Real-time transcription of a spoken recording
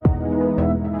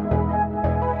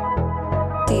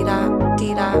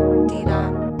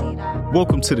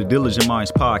Welcome to the Diligent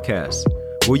Minds podcast,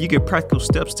 where you get practical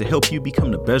steps to help you become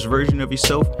the best version of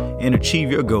yourself and achieve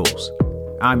your goals.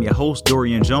 I'm your host,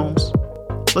 Dorian Jones.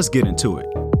 Let's get into it.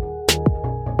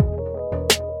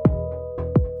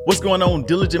 What's going on,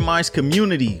 Diligent Minds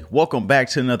community? Welcome back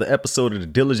to another episode of the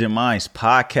Diligent Minds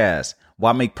podcast, where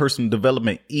I make personal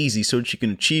development easy so that you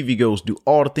can achieve your goals, do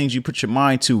all the things you put your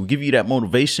mind to, give you that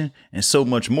motivation, and so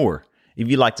much more. If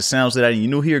you like the sounds of that and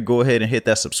you're new here, go ahead and hit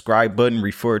that subscribe button,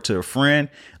 refer it to a friend,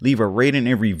 leave a rating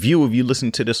and review if you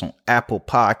listen to this on Apple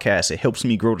Podcasts. It helps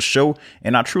me grow the show,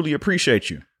 and I truly appreciate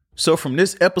you. So from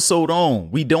this episode on,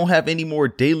 we don't have any more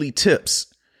daily tips.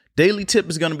 Daily tip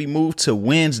is going to be moved to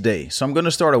Wednesday. So I'm going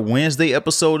to start a Wednesday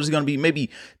episode. It's going to be maybe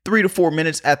 3 to 4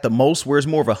 minutes at the most, where it's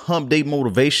more of a hump day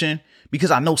motivation,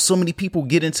 because I know so many people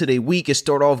get into their week and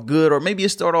start off good, or maybe it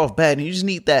start off bad, and you just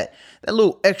need that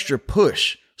little extra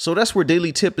push. So that's where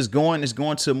daily tip is going. It's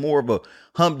going to more of a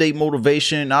hump day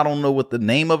motivation. I don't know what the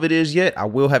name of it is yet. I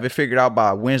will have it figured out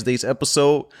by Wednesday's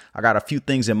episode. I got a few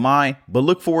things in mind, but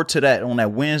look forward to that on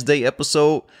that Wednesday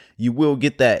episode. You will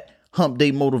get that hump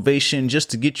day motivation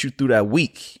just to get you through that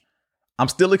week. I'm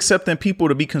still accepting people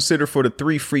to be considered for the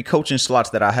 3 free coaching slots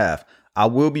that I have. I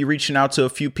will be reaching out to a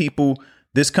few people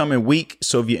this coming week.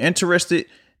 So if you're interested,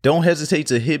 don't hesitate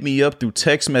to hit me up through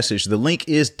text message. The link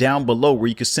is down below where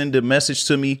you can send a message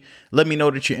to me. Let me know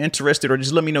that you're interested, or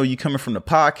just let me know you're coming from the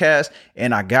podcast,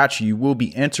 and I got you. You will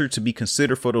be entered to be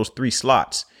considered for those 3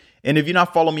 slots. And if you're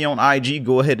not following me on IG,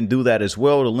 go ahead and do that as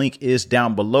well. The link is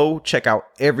down below. Check out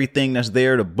everything that's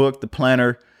there, the book, the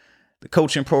planner, the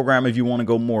coaching program. If you want to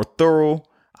go more thorough,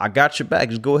 I got your back.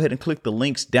 Just go ahead and click the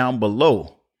links down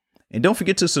below. And don't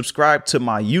forget to subscribe to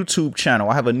my YouTube channel.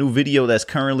 I have a new video that's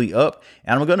currently up,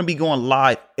 and I'm going to be going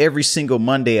live every single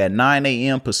Monday at 9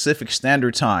 a.m. Pacific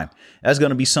Standard Time. That's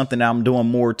going to be something that I'm doing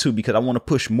more too, because I want to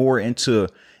push more into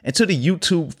the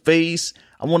YouTube phase.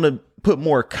 I want to put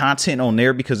more content on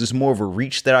there because it's more of a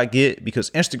reach that I get, because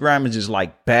Instagram is just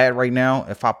like bad right now.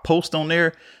 If I post on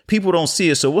there, people don't see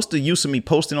it. So what's the use of me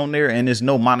posting on there and there's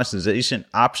no monetization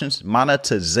options?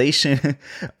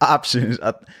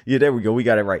 Yeah, there we go. We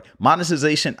got it right.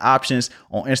 Monetization options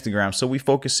on Instagram. So we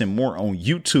focusing more on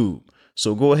YouTube.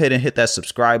 So go ahead and hit that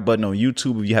subscribe button on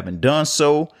YouTube if you haven't done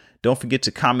so. Don't forget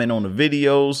to comment on the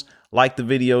videos, like the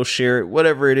video, share it,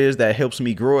 whatever it is that helps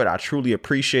me grow it. I truly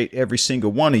appreciate every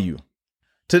single one of you.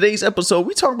 Today's episode,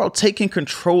 we talk about taking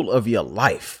control of your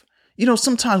life. You know,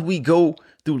 sometimes we go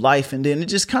through life and then it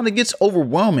just kind of gets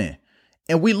overwhelming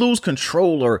and we lose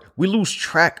control, or we lose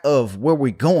track of where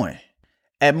we're going.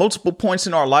 At multiple points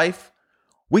in our life,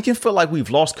 we can feel like we've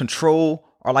lost control,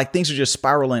 or like things are just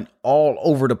spiraling all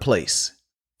over the place.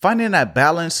 Finding that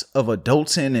balance of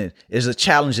adulting is a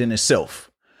challenge in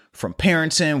itself. From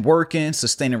parenting, working,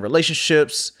 sustaining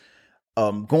relationships,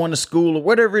 going to school, or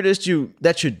whatever it is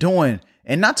that you're doing.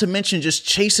 And not to mention just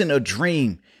chasing a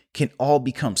dream can all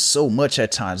become so much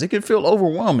at times. It can feel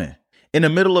overwhelming. In the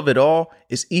middle of it all,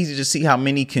 it's easy to see how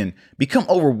many can become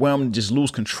overwhelmed and just lose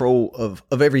control of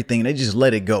everything. They just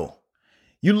let it go.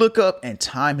 You look up and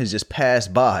time has just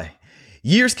passed by.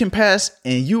 Years can pass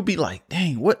and you'll be like,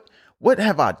 dang, what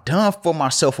have I done for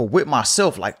myself or with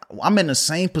myself? Like, I'm in the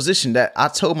same position that I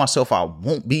told myself I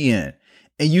won't be in.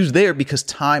 And you're there because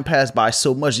time passed by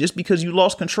so much, just because you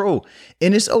lost control.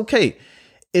 And it's okay.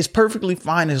 It's perfectly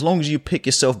fine as long as you pick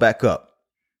yourself back up.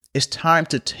 It's time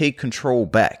to take control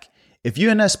back. If you're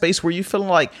in that space where you feel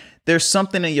like there's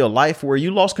something in your life where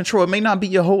you lost control, it may not be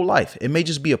your whole life. It may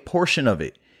just be a portion of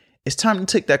it. It's time to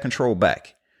take that control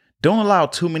back. Don't allow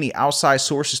too many outside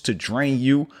sources to drain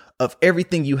you of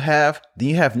everything you have. Then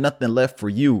you have nothing left for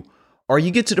you. Or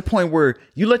you get to the point where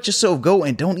you let yourself go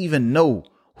and don't even know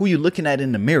who you're looking at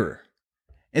in the mirror.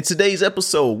 In today's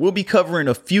episode, we'll be covering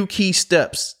a few key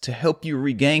steps to help you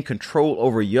regain control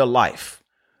over your life.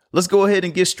 Let's go ahead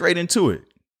and get straight into it.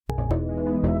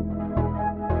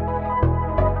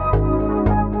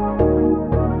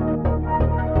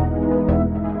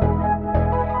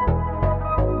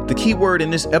 The key word in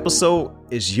this episode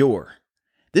is your.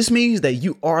 This means that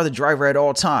you are the driver at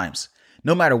all times.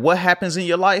 No matter what happens in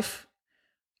your life,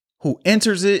 who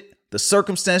enters it, the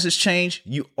circumstances change,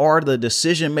 you are the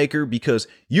decision maker, because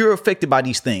you're affected by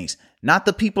these things, not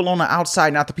the people on the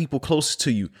outside, not the people closest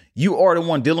to you. You are the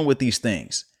one dealing with these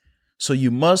things. So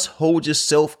you must hold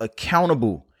yourself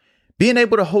accountable. Being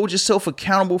able to hold yourself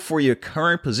accountable for your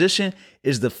current position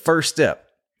is the first step,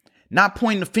 not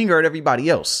pointing the finger at everybody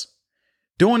else.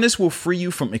 Doing this will free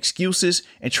you from excuses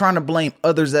and trying to blame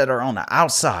others that are on the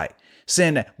outside,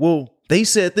 saying that, well, they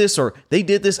said this or they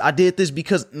did this, I did this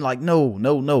because, like,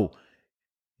 no.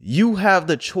 You have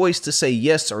the choice to say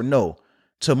yes or no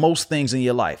to most things in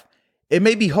your life. It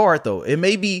may be hard though. It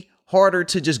may be harder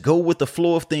to just go with the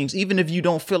flow of things, even if you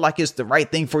don't feel like it's the right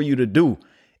thing for you to do.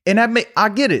 And I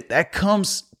get it. That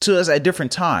comes to us at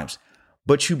different times,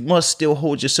 but you must still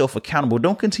hold yourself accountable.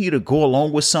 Don't continue to go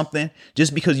along with something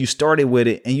just because you started with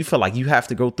it and you feel like you have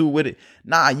to go through with it.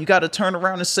 Nah, you got to turn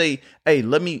around and say, hey,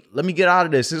 let me get out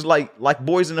of this. It's like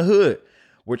Boys in the Hood.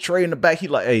 We're Trey in the back. He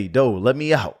like, hey, Doe, let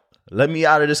me out. Let me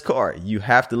out of this car. You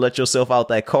have to let yourself out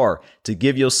that car to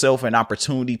give yourself an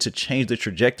opportunity to change the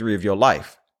trajectory of your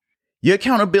life. Your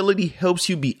accountability helps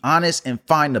you be honest and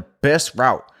find the best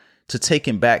route to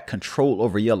taking back control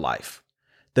over your life.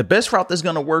 The best route that's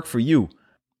going to work for you.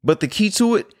 But the key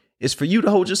to it is for you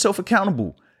to hold yourself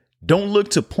accountable. Don't look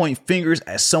to point fingers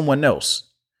at someone else,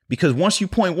 because once you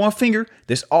point one finger,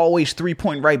 there's always three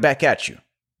pointing right back at you.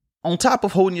 On top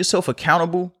of holding yourself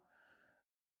accountable,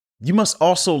 you must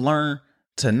also learn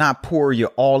to not pour your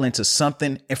all into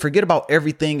something and forget about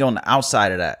everything on the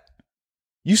outside of that.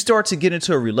 You start to get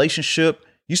into a relationship,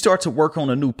 you start to work on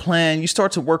a new plan, you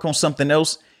start to work on something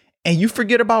else, and you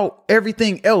forget about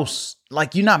everything else,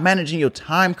 like you're not managing your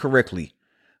time correctly.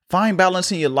 Find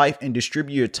balance in your life and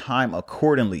distribute your time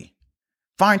accordingly.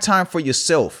 Find time for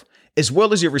yourself as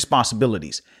well as your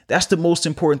responsibilities. That's the most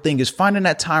important thing, is finding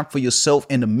that time for yourself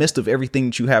in the midst of everything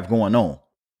that you have going on.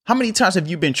 How many times have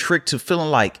you been tricked to feeling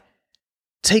like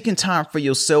taking time for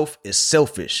yourself is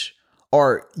selfish,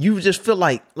 or you just feel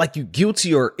like you're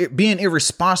guilty or being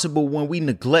irresponsible when we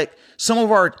neglect some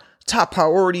of our top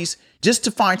priorities just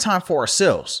to find time for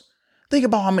ourselves? Think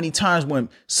about how many times when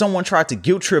someone tried to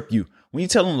guilt trip you, when you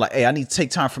tell them like, hey, I need to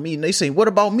take time for me. And they say, what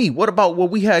about me? What about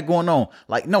what we had going on?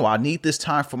 Like, no, I need this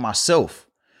time for myself.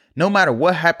 No matter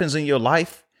what happens in your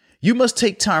life, you must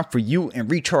take time for you and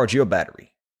recharge your battery.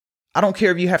 I don't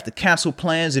care if you have to cancel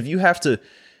plans, if you have to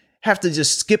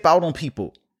just skip out on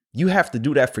people, you have to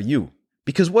do that for you.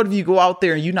 Because what if you go out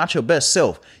there and you're not your best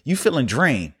self? You feeling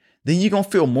drained, then you're going to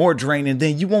feel more drained, and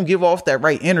then you won't give off that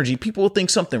right energy. People will think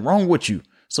something wrong with you.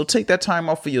 So take that time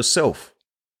off for yourself.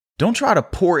 Don't try to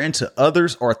pour into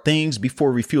others or things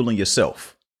before refueling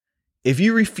yourself. If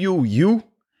you refuel you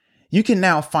can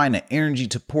now find the energy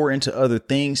to pour into other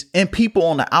things and people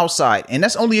on the outside. And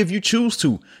that's only if you choose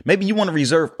to. Maybe you want to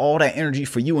reserve all that energy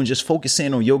for you and just focus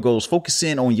in on your goals, focus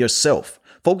in on yourself,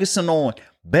 focusing on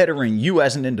bettering you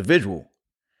as an individual.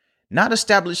 Not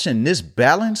establishing this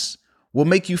balance will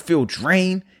make you feel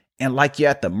drained and like you're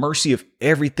at the mercy of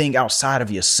everything outside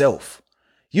of yourself.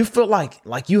 You feel like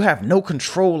you have no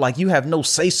control, like you have no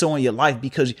say-so in your life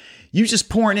because you just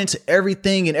pouring into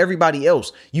everything and everybody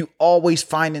else. You always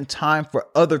finding time for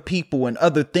other people and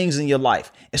other things in your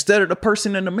life instead of the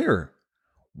person in the mirror.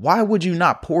 Why would you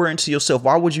not pour into yourself?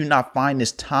 Why would you not find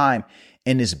this time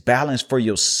and this balance for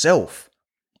yourself?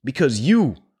 Because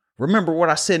you, remember what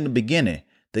I said in the beginning,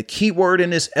 the key word in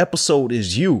this episode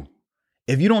is you.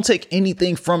 If you don't take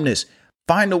anything from this,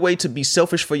 find a way to be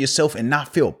selfish for yourself and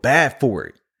not feel bad for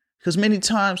it. Because many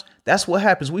times that's what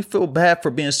happens. We feel bad for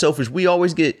being selfish. We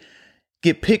always get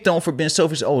picked on for being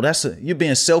selfish. Oh, you're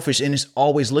being selfish. And it's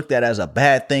always looked at as a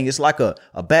bad thing. It's like a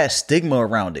bad stigma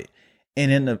around it.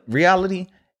 And in the reality,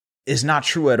 it's not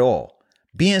true at all.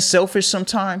 Being selfish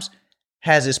sometimes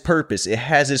has its purpose. It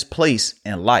has its place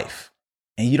in life.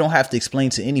 And you don't have to explain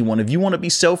to anyone. If you want to be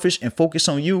selfish and focus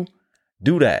on you,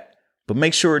 do that. But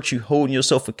make sure that you're holding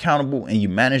yourself accountable and you're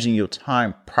managing your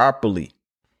time properly.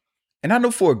 And I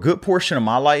know for a good portion of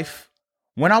my life,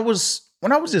 when I was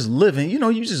just living, you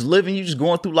just living, you just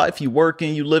going through life, you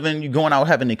working, you living, you going out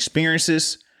having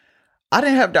experiences. I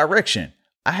didn't have direction.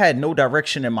 I had no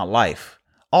direction in my life.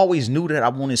 Always knew that I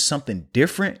wanted something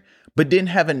different, but didn't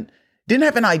have an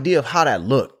idea of how that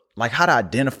looked, like how to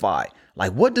identify,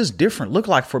 like what does different look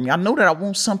like for me? I know that I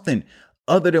want something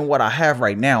other than what I have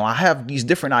right now. I have these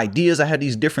different ideas. I have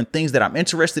these different things that I'm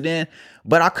interested in,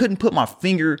 but I couldn't put my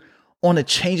finger on the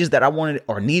changes that I wanted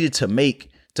or needed to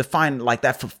make to find like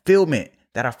that fulfillment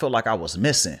that I felt like I was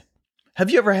missing.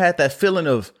 Have you ever had that feeling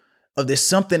of there's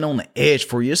something on the edge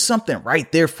for you? There's something right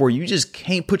there for you. You just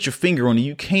can't put your finger on it.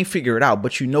 You can't figure it out,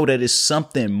 but you know that it's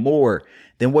something more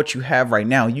than what you have right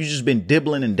now. You've just been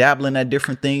dibbling and dabbling at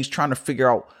different things, trying to figure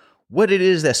out what it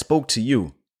is that spoke to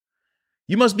you.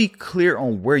 You must be clear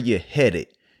on where you're headed.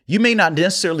 You may not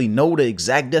necessarily know the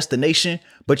exact destination,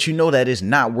 but you know that it's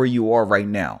not where you are right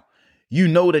now. You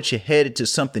know that you're headed to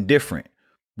something different.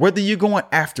 Whether you're going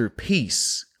after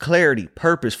peace, clarity,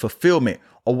 purpose, fulfillment,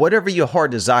 or whatever your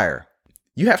heart desire,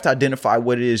 you have to identify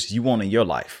what it is you want in your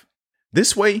life.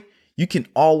 This way, you can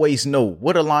always know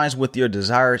what aligns with your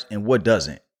desires and what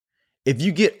doesn't. If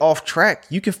you get off track,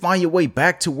 you can find your way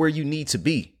back to where you need to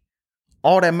be.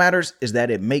 All that matters is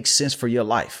that it makes sense for your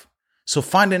life. So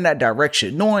finding that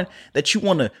direction, knowing that you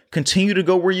want to continue to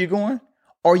go where you're going,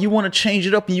 or you want to change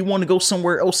it up and you want to go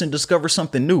somewhere else and discover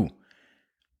something new.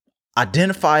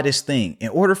 Identify this thing. In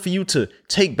order for you to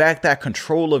take back that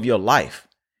control of your life,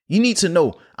 you need to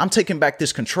know, I'm taking back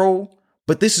this control,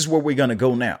 but this is where we're going to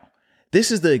go now.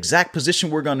 This is the exact position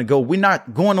we're going to go. We're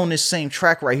not going on this same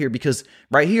track right here because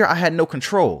right here I had no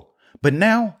control. But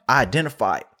now I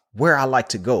identified where I like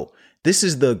to go. This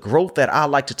is the growth that I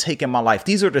like to take in my life.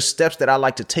 These are the steps that I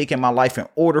like to take in my life in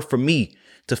order for me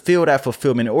to feel that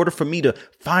fulfillment, in order for me to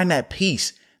find that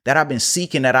peace that I've been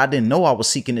seeking, that I didn't know I was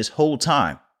seeking this whole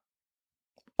time.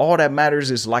 All that matters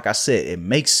is, like I said, it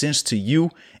makes sense to you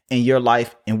and your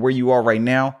life and where you are right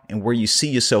now and where you see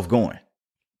yourself going.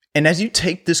 And as you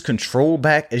take this control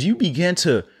back, as you begin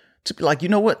to be like, you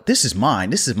know what, this is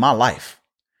mine. This is my life.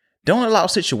 Don't allow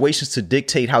situations to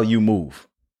dictate how you move.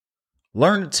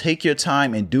 Learn to take your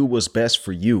time and do what's best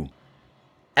for you.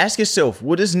 Ask yourself,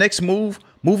 will this next move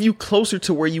you closer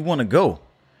to where you want to go?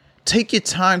 Take your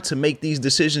time to make these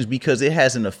decisions because it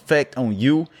has an effect on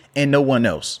you and no one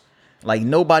else. Like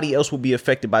nobody else will be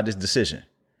affected by this decision.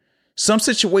 Some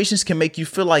situations can make you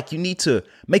feel like you need to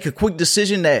make a quick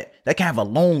decision that can have a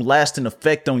long lasting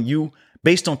effect on you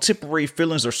based on temporary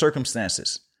feelings or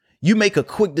circumstances. You make a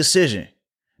quick decision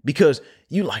because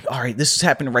you like, all right, this is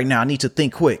happening right now. I need to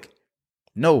think quick.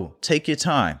 No, take your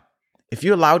time. If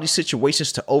you allow these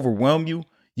situations to overwhelm you,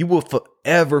 you will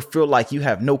forever feel like you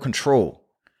have no control.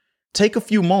 Take a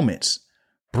few moments,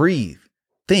 breathe,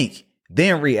 think,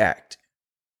 then react.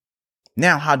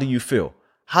 Now, how do you feel?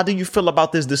 How do you feel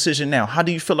about this decision now? How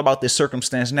do you feel about this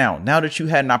circumstance now? Now that you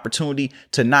had an opportunity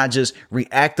to not just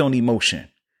react on emotion.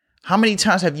 How many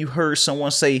times have you heard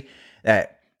someone say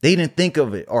that they didn't think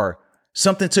of it or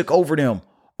something took over them?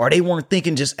 Or they weren't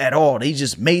thinking just at all. They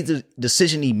just made the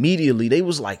decision immediately. They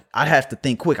was like, I'd have to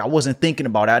think quick. I wasn't thinking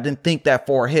about it. I didn't think that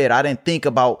far ahead. I didn't think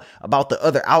about the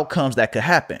other outcomes that could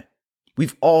happen.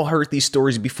 We've all heard these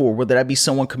stories before, whether that be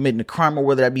someone committing a crime or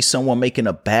whether that be someone making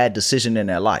a bad decision in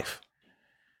their life.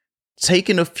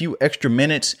 Taking a few extra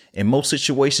minutes in most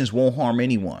situations won't harm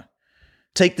anyone.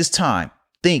 Take this time,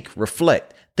 think,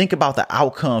 reflect, think about the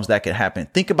outcomes that could happen.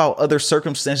 Think about other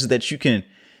circumstances that you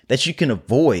can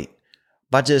avoid.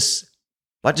 By just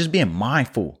being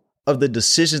mindful of the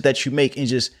decisions that you make and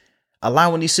just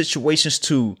allowing these situations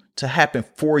to happen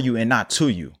for you and not to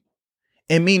you.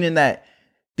 And meaning that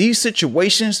these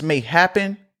situations may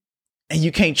happen and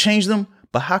you can't change them,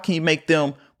 but how can you make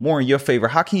them more in your favor?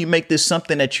 How can you make this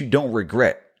something that you don't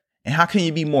regret? And how can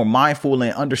you be more mindful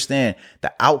and understand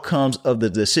the outcomes of the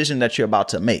decision that you're about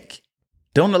to make?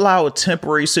 Don't allow a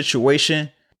temporary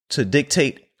situation to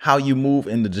dictate how you move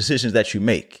and the decisions that you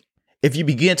make. If you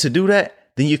begin to do that,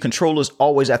 then your control is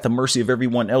always at the mercy of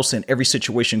everyone else and every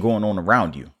situation going on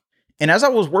around you. And as I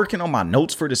was working on my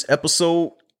notes for this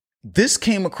episode, this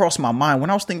came across my mind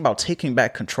when I was thinking about taking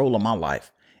back control of my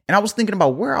life. And I was thinking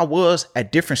about where I was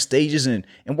at different stages and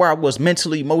where I was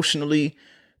mentally, emotionally,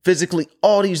 physically,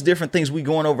 all these different things. We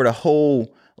going over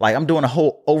I'm doing a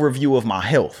whole overview of my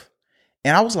health.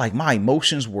 And I was like, my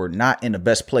emotions were not in the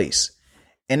best place.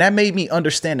 And that made me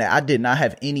understand that I did not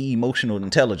have any emotional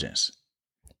intelligence.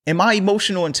 And my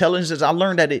emotional intelligence, I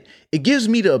learned that it gives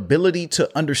me the ability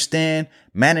to understand,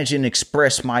 manage, and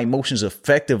express my emotions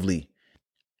effectively.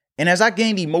 And as I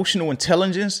gained emotional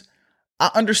intelligence,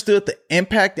 I understood the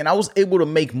impact and I was able to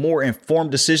make more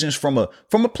informed decisions from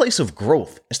a place of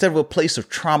growth instead of a place of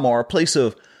trauma or a place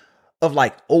of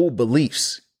like old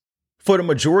beliefs. For the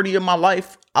majority of my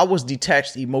life, I was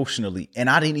detached emotionally and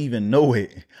I didn't even know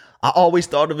it. I always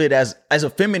thought of it as a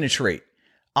feminine trait.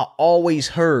 I always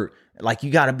heard like, you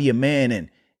got to be a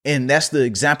man. And that's the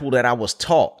example that I was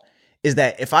taught, is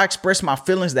that if I expressed my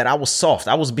feelings, that I was soft.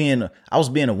 I was being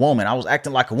a woman. I was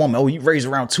acting like a woman. Oh, you raised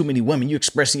around too many women. You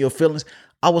expressing your feelings.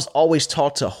 I was always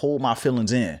taught to hold my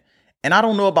feelings in. And I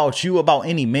don't know about you, about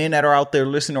any men that are out there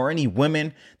listening or any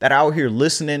women that are out here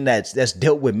listening that's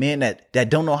dealt with men that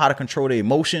don't know how to control their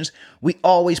emotions. We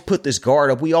always put this guard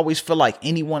up. We always feel like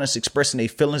anyone that's expressing their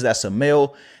feelings, that's a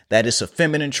male, that it's a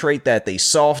feminine trait, that they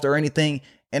soft or anything.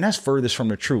 And that's furthest from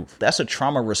the truth. That's a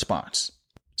trauma response.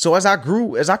 So as I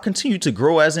continued to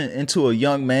grow into a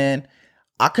young man,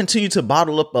 I continued to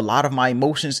bottle up a lot of my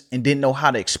emotions and didn't know how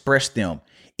to express them.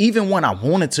 Even when I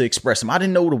wanted to express them, I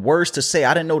didn't know the words to say.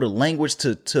 I didn't know the language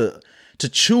to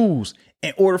choose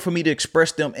in order for me to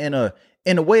express them in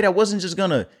a way that wasn't just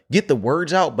going to get the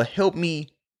words out, but help me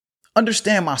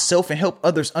understand myself and help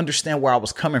others understand where I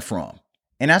was coming from.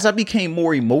 And as I became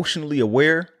more emotionally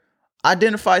aware, I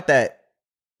identified that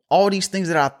all these things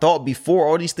that I thought before,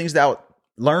 all these things that I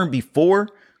learned before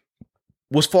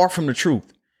was far from the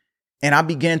truth. and I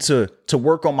began to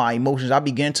work on my emotions. I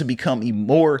began to become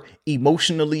more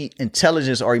emotionally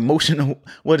intelligent or emotional.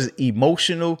 What is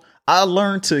emotional? I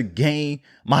learned to gain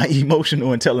my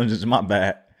emotional intelligence. My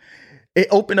bad. It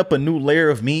opened up a new layer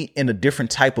of me, and a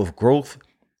different type of growth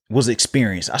was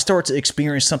experienced. I started to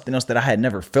experience something else that I had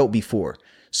never felt before.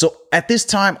 So at this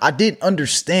time, I didn't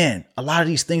understand a lot of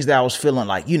these things that I was feeling,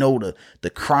 like, the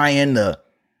crying, the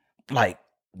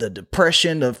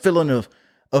depression, the feeling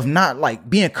of not like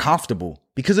being comfortable,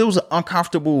 because it was an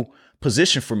uncomfortable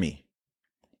position for me.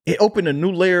 It opened a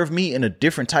new layer of me, and a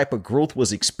different type of growth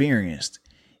was experienced.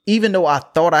 Even though I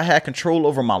thought I had control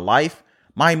over my life,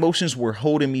 my emotions were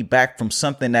holding me back from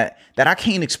something that I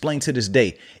can't explain to this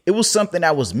day. It was something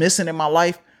that was missing in my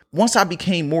life. Once I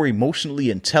became more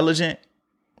emotionally intelligent,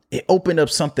 it opened up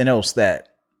something else that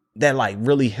like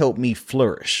really helped me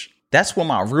flourish. That's when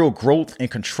my real growth and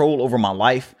control over my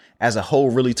life as a whole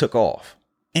really took off.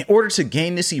 In order to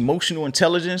gain this emotional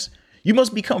intelligence, you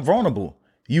must become vulnerable.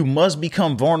 You must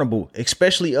become vulnerable,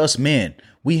 especially us men.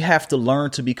 We have to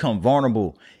learn to become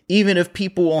vulnerable. Even if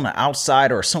people on the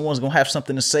outside or someone's going to have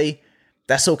something to say,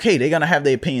 that's okay. They're going to have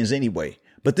their opinions anyway.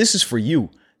 But this is for you.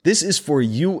 This is for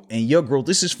you and your growth.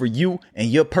 This is for you and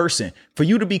your person, for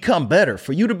you to become better,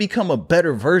 for you to become a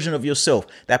better version of yourself,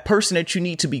 that person that you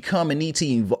need to become and need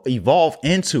to evolve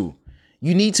into.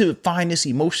 You need to find this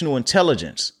emotional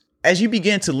intelligence. As you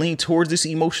begin to lean towards this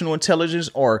emotional intelligence,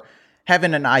 or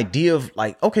having an idea of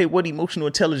like, okay, what emotional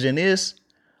intelligence is,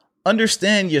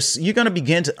 you're going to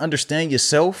begin to understand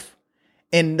yourself,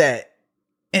 and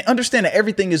understand that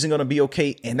everything isn't going to be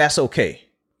okay. And that's okay.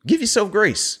 Give yourself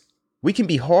grace. We can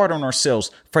be hard on ourselves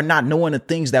for not knowing the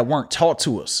things that weren't taught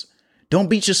to us. Don't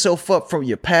beat yourself up from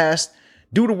your past.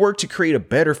 Do the work to create a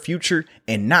better future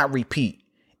and not repeat.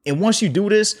 And once you do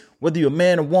this, whether you're a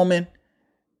man or woman,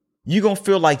 you're going to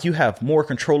feel like you have more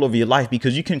control over your life,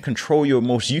 because you can control your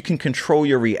emotions. You can control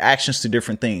your reactions to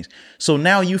different things. So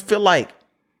now you feel like,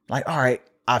 all right,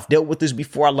 I've dealt with this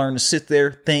before. I learned to sit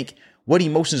there, think, what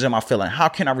emotions am I feeling? How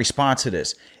can I respond to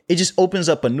this? It just opens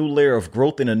up a new layer of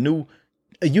growth, and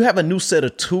you have a new set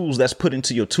of tools that's put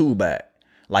into your tool bag,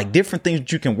 like different things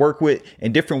that you can work with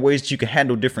and different ways that you can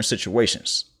handle different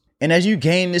situations. And as you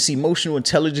gain this emotional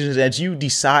intelligence, as you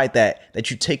decide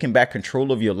that you're taking back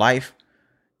control of your life,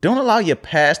 don't allow your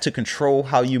past to control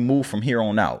how you move from here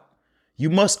on out. You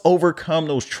must overcome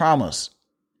those traumas,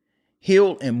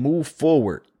 heal, and move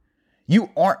forward.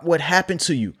 You aren't what happened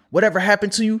to you. Whatever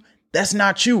happened to you, that's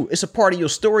not you. It's a part of your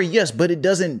story, yes, but it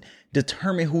doesn't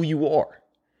determine who you are.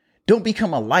 Don't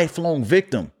become a lifelong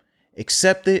victim.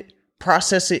 Accept it,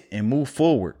 process it, and move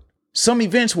forward. Some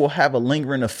events will have a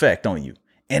lingering effect on you,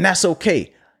 and that's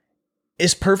okay.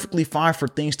 It's perfectly fine for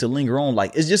things to linger on.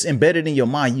 Like, it's just embedded in your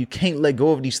mind. You can't let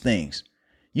go of these things.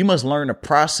 You must learn to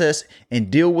process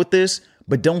and deal with this,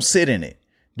 but don't sit in it.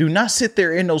 Do not sit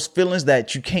there in those feelings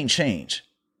that you can't change.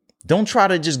 Don't try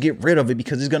to just get rid of it,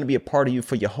 because it's going to be a part of you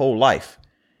for your whole life.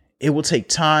 It will take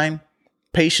time,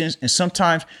 patience, and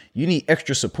sometimes you need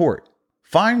extra support.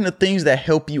 Find the things that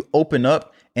help you open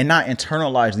up and not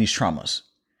internalize these traumas.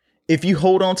 If you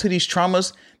hold on to these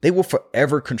traumas, they will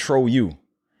forever control you.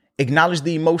 Acknowledge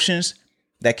the emotions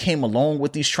that came along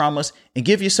with these traumas and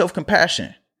give yourself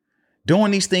compassion.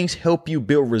 Doing these things help you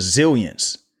build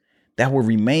resilience that will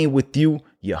remain with you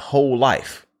your whole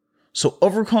life. So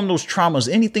overcome those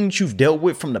traumas. Anything that you've dealt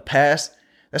with from the past,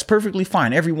 that's perfectly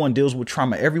fine. Everyone deals with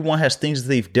trauma. Everyone has things that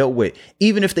they've dealt with.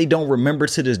 Even if they don't remember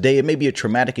to this day, it may be a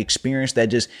traumatic experience that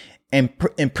just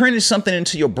imprinted something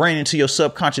into your brain, into your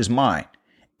subconscious mind,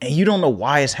 and you don't know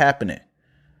why it's happening.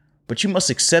 But you must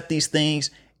accept these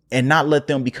things and not let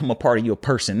them become a part of your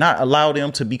person, not allow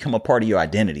them to become a part of your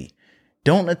identity.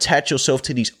 Don't attach yourself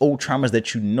to these old traumas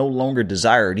that you no longer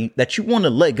desire, that you want to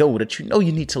let go, that you know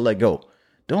you need to let go.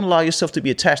 Don't allow yourself to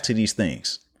be attached to these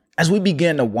things. As we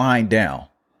begin to wind down,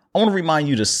 I want to remind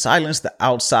you to silence the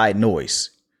outside noise.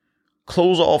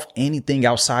 Close off anything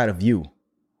outside of you.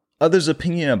 Others'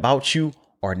 opinion about you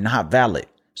are not valid,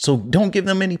 so don't give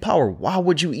them any power. Why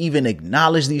would you even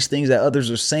acknowledge these things that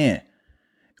others are saying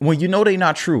when you know they're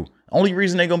not true? The only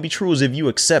reason they're going to be true is if you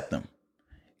accept them.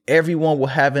 Everyone will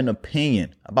have an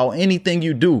opinion about anything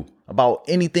you do, about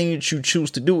anything that you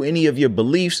choose to do, any of your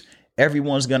beliefs.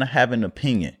 Everyone's going to have an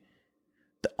opinion.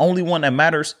 The only one that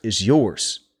matters is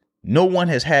yours. No one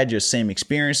has had your same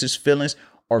experiences, feelings,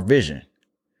 or vision.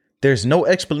 There's no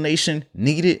explanation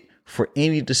needed for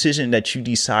any decision that you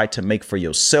decide to make for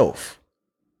yourself.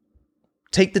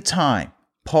 Take the time,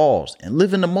 pause, and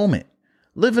live in the moment.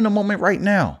 Live in the moment right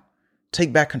now.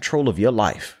 Take back control of your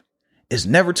life. It's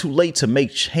never too late to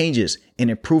make changes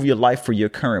and improve your life for your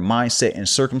current mindset and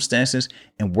circumstances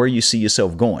and where you see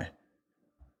yourself going.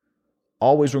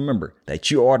 always remember that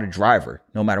you are the driver.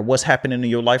 No matter what's happening in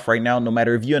your life right now, no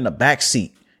matter if you're in the back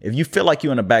seat, if you feel like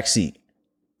you're in the back seat,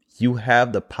 you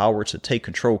have the power to take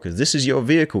control because this is your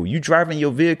vehicle. You driving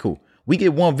your vehicle. We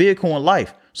get one vehicle in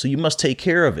life, so you must take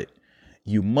care of it.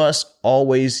 You must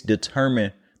always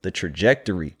determine the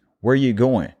trajectory, where you're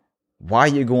going, why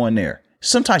you're going there.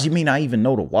 Sometimes you may not even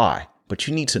know the why, but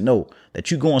you need to know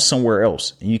that you're going somewhere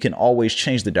else and you can always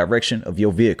change the direction of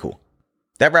your vehicle.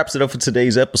 That wraps it up for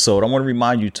today's episode. I want to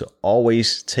remind you to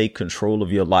always take control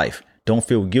of your life. Don't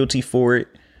feel guilty for it.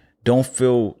 Don't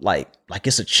feel like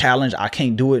it's a challenge. I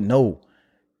can't do it. No,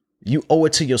 you owe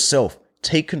it to yourself.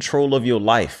 Take control of your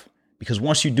life, because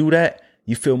once you do that,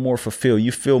 you feel more fulfilled.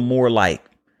 You feel more like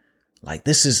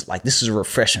this is a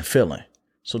refreshing feeling.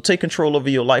 So take control over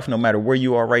your life, no matter where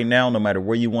you are right now, no matter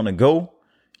where you want to go.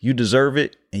 You deserve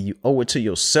it and you owe it to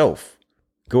yourself.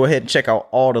 Go ahead and check out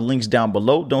all the links down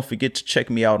below. Don't forget to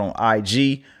check me out on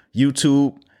IG,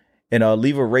 YouTube, and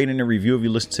leave a rating and review if you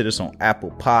listen to this on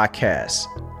Apple Podcasts.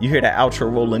 You hear that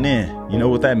outro rolling in. You know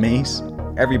what that means?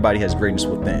 Everybody has greatness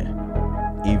within,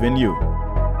 even you.